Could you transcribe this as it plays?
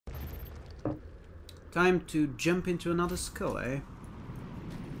Time to jump into another skull, eh?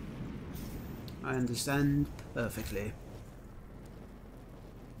 I understand perfectly.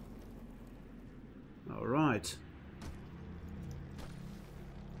 Alright.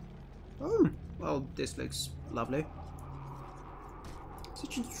 Oh, well, this looks lovely.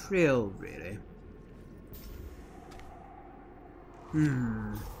 Such a thrill, really.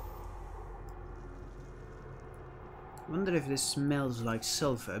 Wonder if this smells like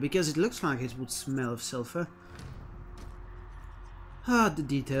sulfur, because it looks like it would smell of sulfur. Ah, the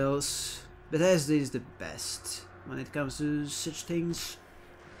details. Bethesda is the best when it comes to such things.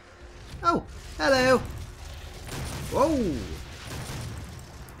 Oh, hello! Whoa!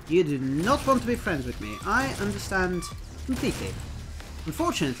 You do not want to be friends with me. I understand completely.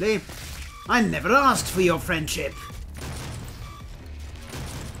 Unfortunately, I never asked for your friendship.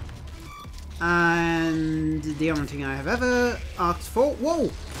 And the only thing I have ever asked for, whoa,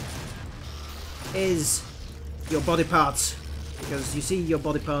 is your body parts. Because you see, your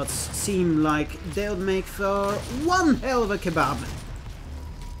body parts seem like they would make for one hell of a kebab.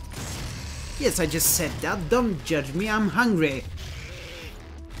 Yes, I just said that. Don't judge me, I'm hungry.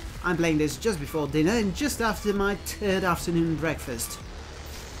 I'm playing this just before dinner and just after my third afternoon breakfast.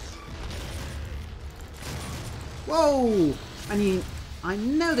 Whoa! I mean, I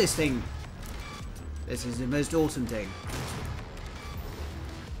know this thing. This is the most awesome thing.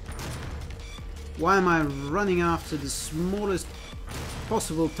 Why am I running after the smallest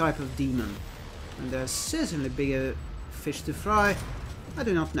possible type of demon? And there's certainly bigger fish to fry. I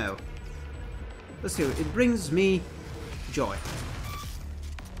do not know. But still, it brings me joy.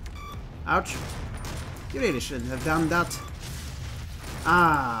 Ouch. You really shouldn't have done that.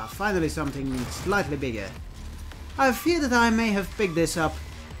 Ah, finally something slightly bigger. I fear that I may have picked this up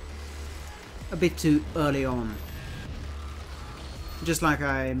a bit too early on. Just like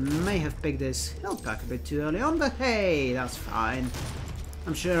I may have picked this health pack a bit too early on, but hey, that's fine.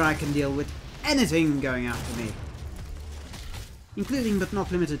 I'm sure I can deal with anything going after me. Including but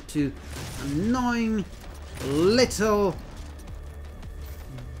not limited to annoying little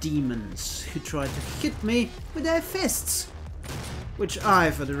demons who try to hit me with their fists. Which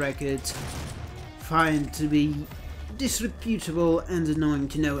I, for the record, find to be disreputable and annoying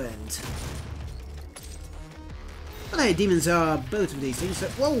to no end. But hey, demons are both of these things, so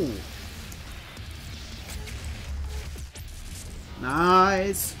whoa!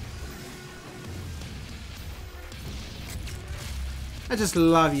 Nice! I just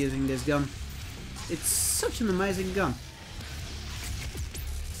love using this gun. It's such an amazing gun.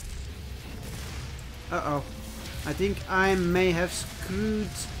 Uh-oh. I think I may have screwed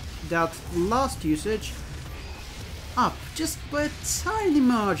that last usage up just by a tiny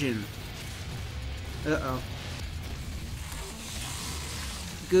margin. Uh-oh.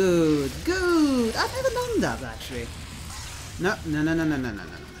 Good, good! I've never done that, actually. No.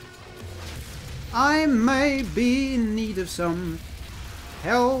 I may be in need of some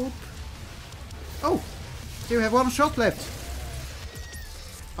help. Oh! Still have one shot left.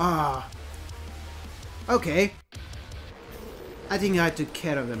 Ah. Okay. I think I took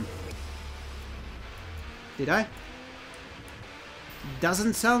care of them. Did I?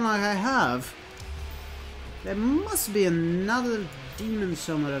 Doesn't sound like I have. There must be another demon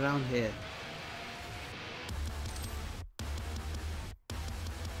somewhere around here.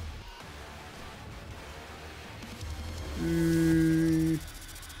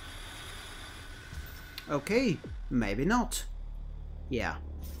 Okay, maybe not. Yeah.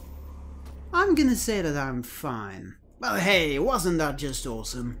 I'm gonna say that I'm fine. Well, hey, wasn't that just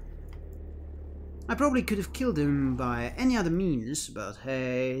awesome? I probably could have killed him by any other means, but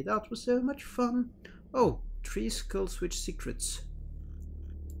hey, that was so much fun. Oh, 3 skull switch secrets.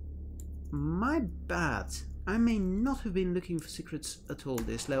 My bad. I may not have been looking for secrets at all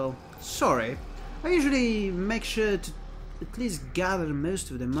this level. Sorry. I usually make sure to at least gather most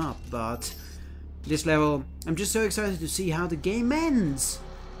of them up, but this level, I'm just so excited to see how the game ends.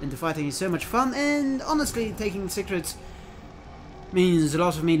 And the fighting is so much fun, and honestly, taking secrets means a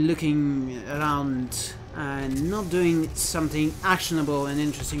lot of me looking around and not doing something actionable and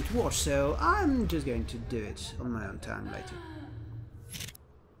interesting to watch, so I'm just going to do it on my own time later.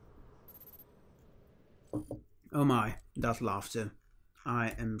 Oh my, that laughter.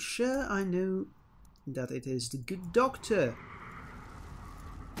 I am sure I know that it is the good doctor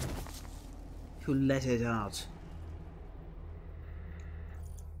who let it out.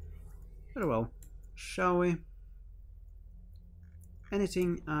 Very well, shall we?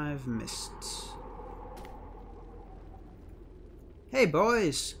 Anything I've missed? Hey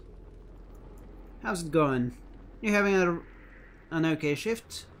boys! How's it going? You having an okay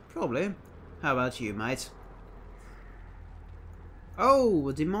shift? Probably. How about you, mate? Oh,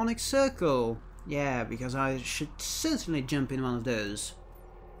 a demonic circle. Yeah, because I should certainly jump in one of those.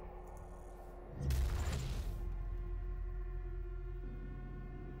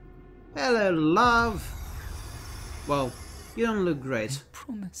 Hello, love. Well, you don't look great. You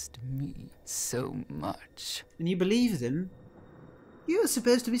promised me so much. And you believed him? You're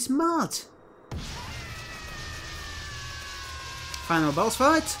supposed to be smart. Final boss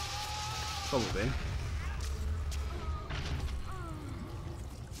fight? Probably.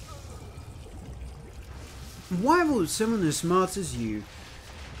 Why would someone as smart as you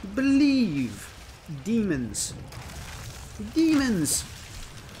believe demons? Demons!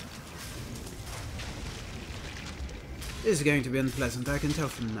 This is going to be unpleasant, I can tell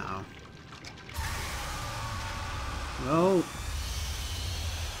from now. Well,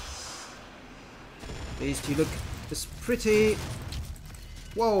 at least you look as pretty.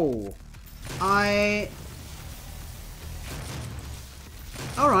 Whoa!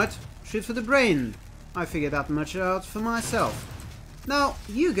 Alright, shoot for the brain. I figured that much out for myself. Now,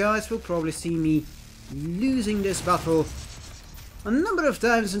 you guys will probably see me losing this battle a number of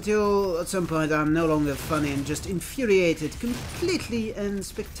times until at some point I'm no longer funny and just infuriated completely and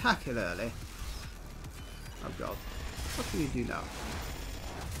spectacularly. Oh god, what can you do now?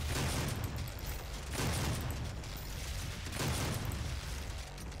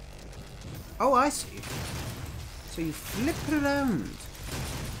 Oh, I see. So you flip it around.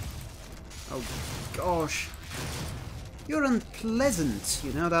 Oh gosh. You're unpleasant,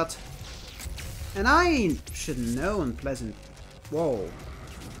 you know that? And I should know unpleasant. Whoa.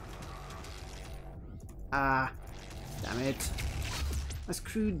 Ah, damn it. I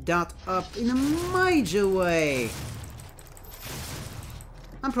screwed that up in a major way.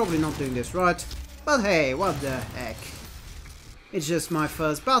 I'm probably not doing this right, but hey, what the heck. It's just my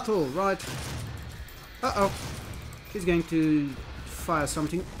first battle, right? Uh-oh. She's going to fire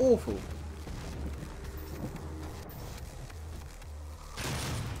something awful.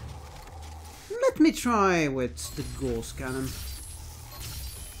 Let me try with the Gauss cannon.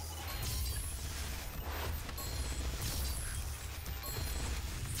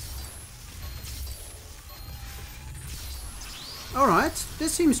 Alright,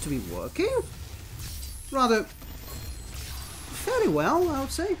 this seems to be working. Rather fairly well, I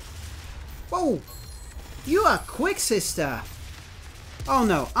would say. Whoa! You are quick, sister! Oh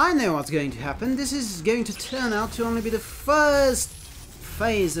no, I know what's going to happen. This is going to turn out to only be the first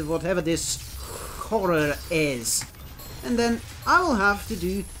phase of whatever this horror is. And then I will have to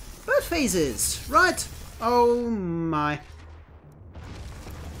do both phases, right? Oh my.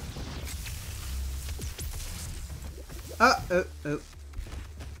 Oh.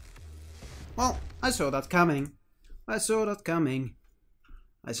 Well, I saw that coming. I saw that coming.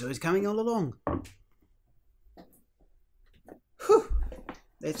 I saw it coming all along. Whew.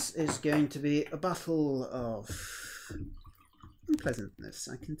 This is going to be a battle of unpleasantness,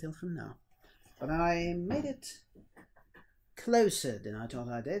 I can tell from now. But I made it closer than I thought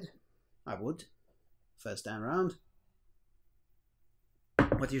I did. I would. First time round.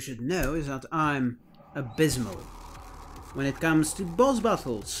 What you should know is that I'm abysmal when it comes to boss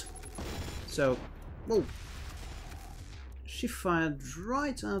battles. So, whoa. She fired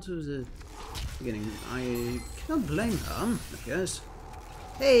right out of the beginning. I cannot blame her, I guess.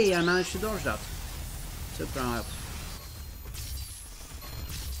 Hey, I managed to dodge that. So proud.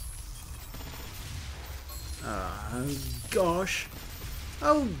 Oh gosh.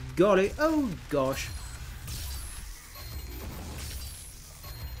 Oh golly. Oh gosh.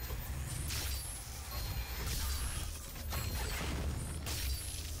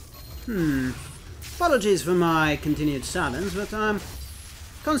 Apologies for my continued silence, but I'm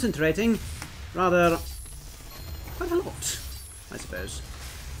concentrating rather quite a lot, I suppose.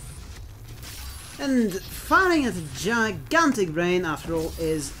 And firing at a gigantic brain, after all,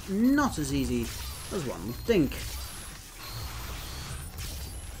 is not as easy as one would think.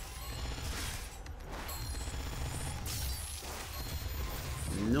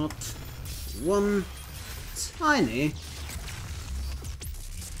 Not one tiny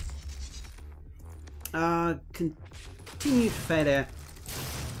continued failure.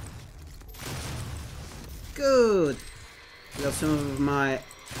 Good. Got some of my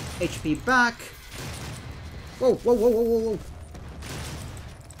HP back. Whoa, whoa, whoa, whoa, whoa, whoa.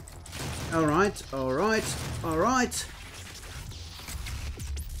 Alright, alright, alright.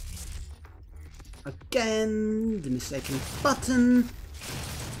 Again, the mistaken button.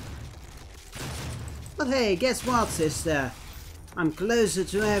 But hey, guess what, sister? I'm closer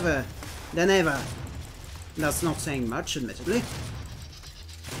to ever than ever. That's not saying much, admittedly.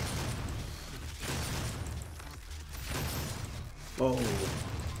 Oh,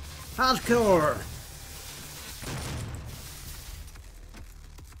 hardcore!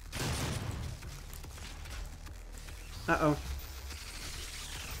 Uh-oh.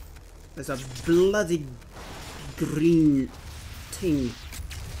 There's a bloody green thing.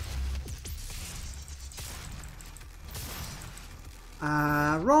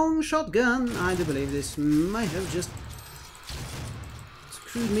 Wrong shotgun. I do believe this might have just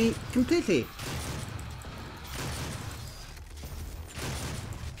screwed me completely.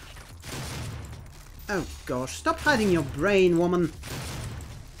 Oh gosh, stop hiding your brain, woman.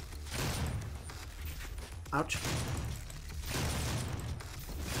 Ouch.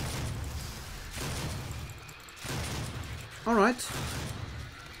 Alright.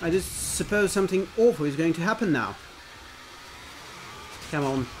 I just suppose something awful is going to happen now. Come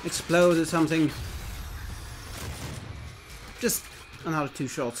on, explode or something. Just another 2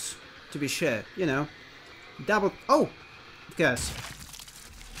 shots, to be sure, you know. Double... Oh! Of course.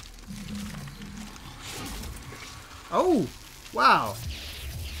 Oh! Wow!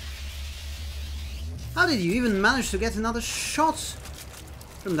 How did you even manage to get another shot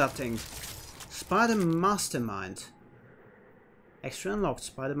from that thing? Spider Mastermind. Extra unlocked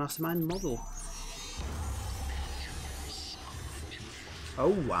Spider Mastermind model.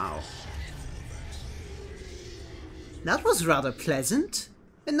 Oh wow. That was rather pleasant.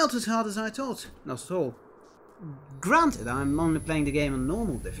 And not as hard as I thought. Not at all. Granted, I'm only playing the game on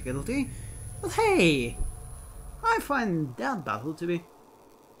normal difficulty. But hey! I find that battle to be...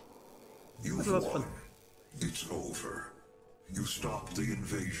 You've won. It's over. You stopped the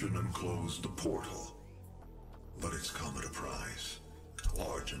invasion and closed the portal. But it's come at a price.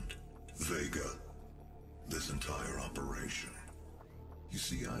 Argent, Vega, this entire operation. You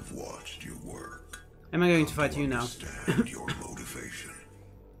see, I've watched your work. Am I going to fight you now? Understand your motivation.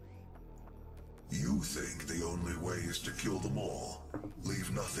 You think the only way is to kill them all, leave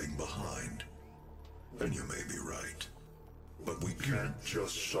nothing behind. And you may be right. But we can't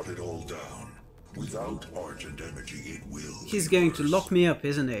just shut it all down. Without Argent energy, it will. He's going to lock me up,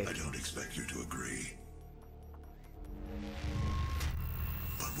 isn't he? I don't expect you to agree.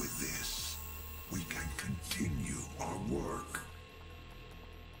 But with this, we can continue our work.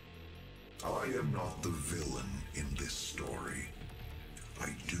 I am not the villain in this story.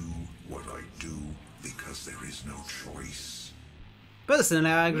 I do what I do because there is no choice. Personally,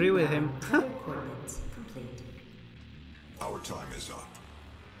 I agree with him. Our time is up.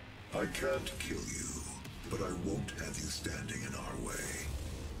 I can't kill you, but I won't have you standing in our way.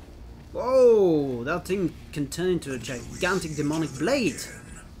 Whoa, that thing can turn into a gigantic demonic blade.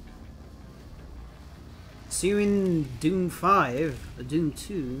 Again. See you in Doom 5, or Doom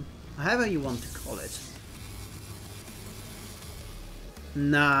 2, however you want to call it.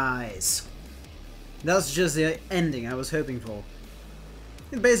 Nice. That's just the ending I was hoping for.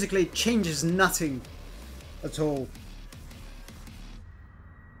 It basically changes nothing at all.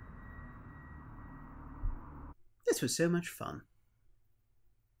 This was so much fun.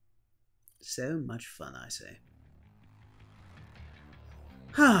 So much fun, I say.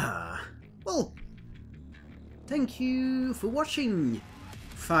 Well, thank you for watching,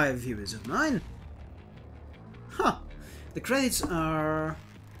 5 viewers of mine. The credits are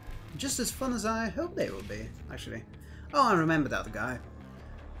just as fun as I hope they will be, actually. Oh, I remember that guy.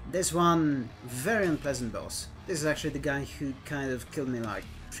 This one, very unpleasant boss. This is actually the guy who kind of killed me like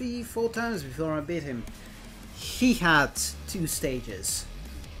 3-4 times before I beat him. He had 2 stages.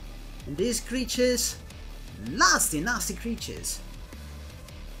 And these creatures, nasty, nasty creatures.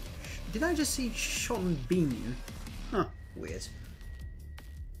 Did I just see Sean Bean? Huh, weird.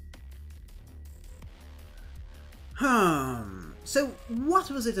 So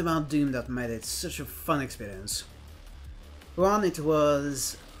what was it about Doom that made it such a fun experience? One, it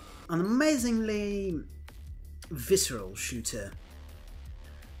was an amazingly visceral shooter.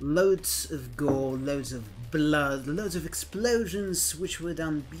 Loads of gore, loads of blood, loads of explosions which were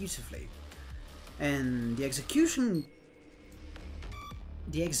done beautifully. And the execution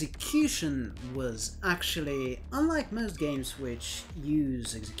was actually, unlike most games which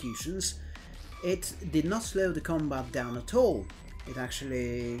use executions, it did not slow the combat down at all. It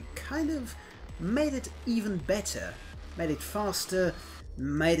actually kind of made it even better, made it faster,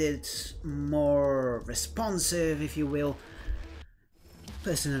 made it more responsive, if you will.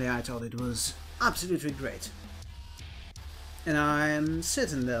 Personally, I thought it was absolutely great. And I'm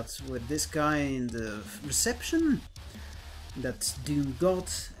certain that with this kind of reception that Doom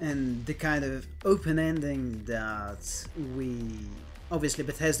got, and the kind of open ending that obviously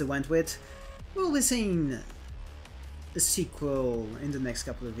Bethesda went with, we'll be seeing a sequel in the next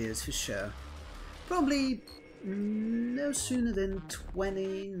couple of years for sure. Probably no sooner than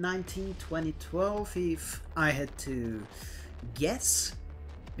 2019, 2012, if I had to guess,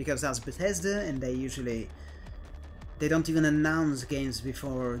 because that's Bethesda and they don't even announce games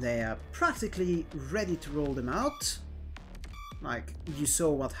before they are practically ready to roll them out. Like, you saw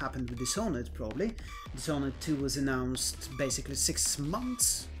what happened with Dishonored, probably. Dishonored 2 was announced basically 6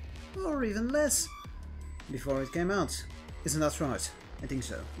 months, or even less, before it came out. Isn't that right? I think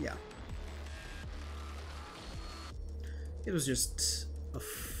so, yeah. It was just a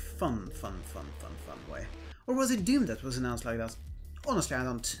fun way. Or was it Doom that was announced like that? Honestly, I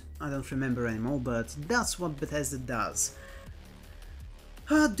don't remember anymore, but that's what Bethesda does.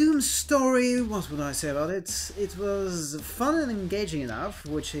 Doom's story, what would I say about it? It was fun and engaging enough,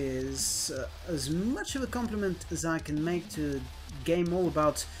 which is as much of a compliment as I can make to a game all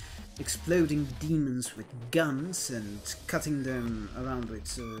about exploding demons with guns and cutting them around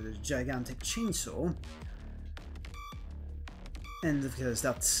with a gigantic chainsaw. And of course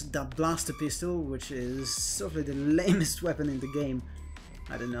that blaster pistol, which is sort of the lamest weapon in the game.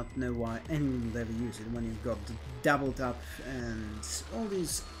 I do not know why anyone would ever use it when you've got the double tap and all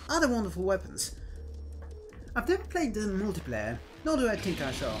these other wonderful weapons. I've never played the multiplayer, nor do I think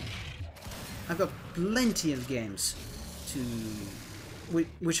I shall. I've got plenty of games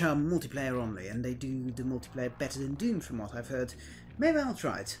which are multiplayer only, and they do the multiplayer better than Doom from what I've heard. Maybe I'll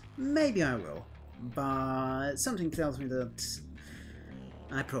try it, maybe I will, but something tells me that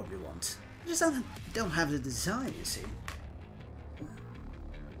I probably won't. I just don't have the desire, you see.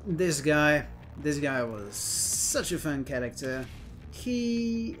 This guy was such a fun character.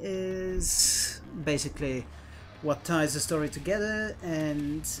 He is basically what ties the story together,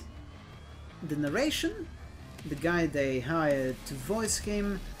 and the narration, the guy they hired to voice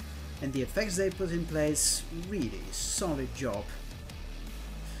him, and the effects they put in place, really solid job.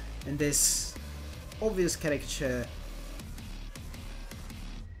 And this obvious caricature,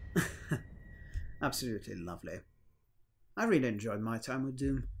 absolutely lovely. I really enjoyed my time with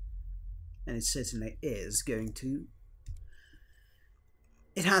Doom, and it certainly is going to...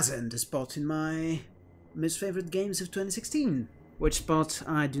 It has earned a spot in my most favourite games of 2016. Which spot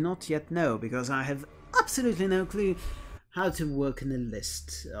I do not yet know, because I have absolutely no clue how to work in a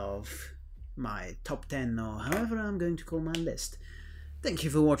list of my top 10, or however I'm going to call my list. Thank you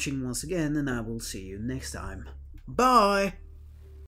for watching once again, and I will see you next time. Bye!